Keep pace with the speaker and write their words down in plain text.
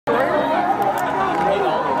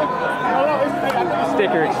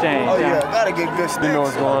sticker exchange. Oh yeah, gotta get good sticks. You know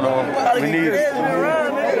what's going on. We need it.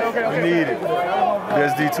 We need it.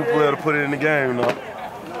 Best D2 player to put it in the game, you know.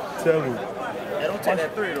 Tell me. Hey, don't take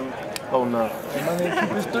that 3 though. Oh no. Hey, my nigga, keep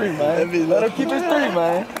his 3, man. Let him keep his 3,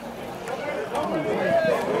 man.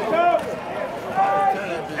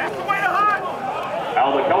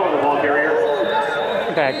 Alvin Keller, the ball carrier.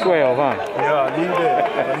 Pac-12, huh? Yeah, I need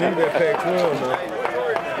that. I need that Pac-12, man.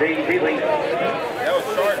 James Healy. That was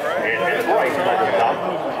short, right? And his right side of the top.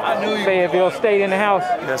 I knew you. Fayetteville State in the house.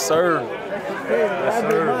 Yes, sir. Yes,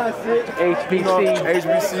 sir. HBC. You know,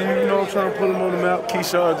 HBCU, you know, I'm trying to put them on the map.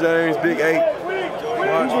 Keyshawn James, Big 8.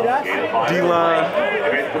 D-line.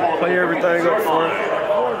 Play everything up front.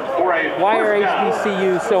 Why are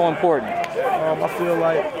HBCUs so important? I feel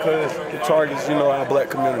like because it targets, you know, our black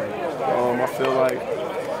community. I feel like,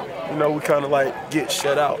 you know, we kind of like get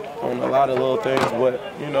shut out on a lot of little things, but,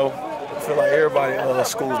 you know, I feel like everybody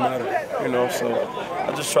schools matter, you know, so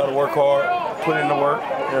I just try to work hard, put in the work,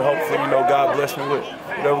 and hopefully, you know, God bless me with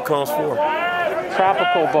whatever comes forward.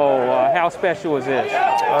 Tropical Bowl, how special is this?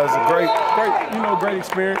 It's a great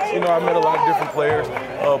experience. You know, I met a lot of different players,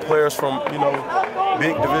 players from, you know,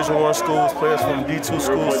 big Division I schools, players from D2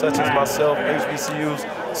 schools such as myself, HBCUs.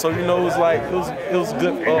 So, you know, it was a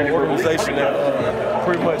good organization that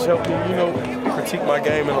pretty much helped me, you know, critique my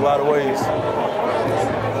game in a lot of ways.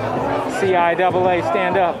 CIAA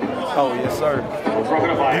stand up. Oh, yes, sir.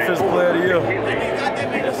 Defensive player of the year.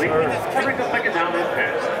 Yes, sir. Every second down is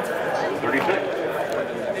pass. 36.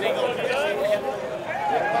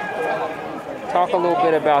 Talk a little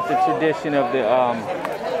bit about the tradition of the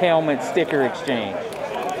helmet sticker exchange.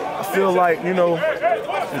 I feel like, you know,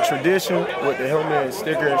 the tradition with the helmet and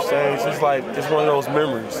sticker exchange is like, it's one of those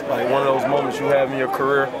memories, like one of those moments you have in your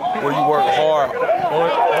career where you work hard on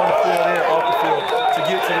the field and off the field to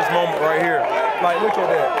get to this moment right here. Like, look at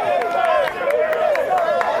that.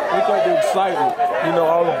 Look at the excitement. You know,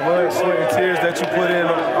 all the blood, sweat, and tears that you put in,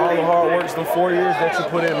 all the hard work, the 4 years that you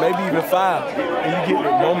put in, maybe even 5, and you get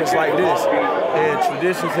moments like this. And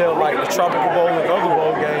traditions held like the Tropical Bowl and other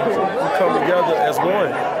bowl games, we come together as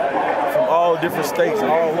one from all different states,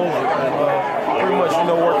 all over. And pretty much, you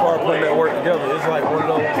know, work hard putting that work together. It's like one of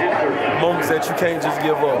those moments that you can't just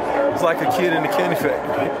give up. It's like a kid in the candy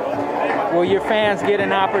factory. Will your fans get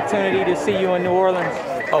an opportunity to see you in New Orleans?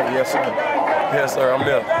 Oh, yes, sir. Yes, sir. I'm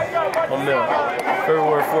there. I'm there.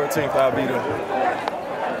 February 14th, I'll be there.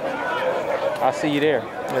 I'll see you there.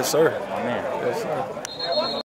 Yes, sir. Oh, man. Yes, sir.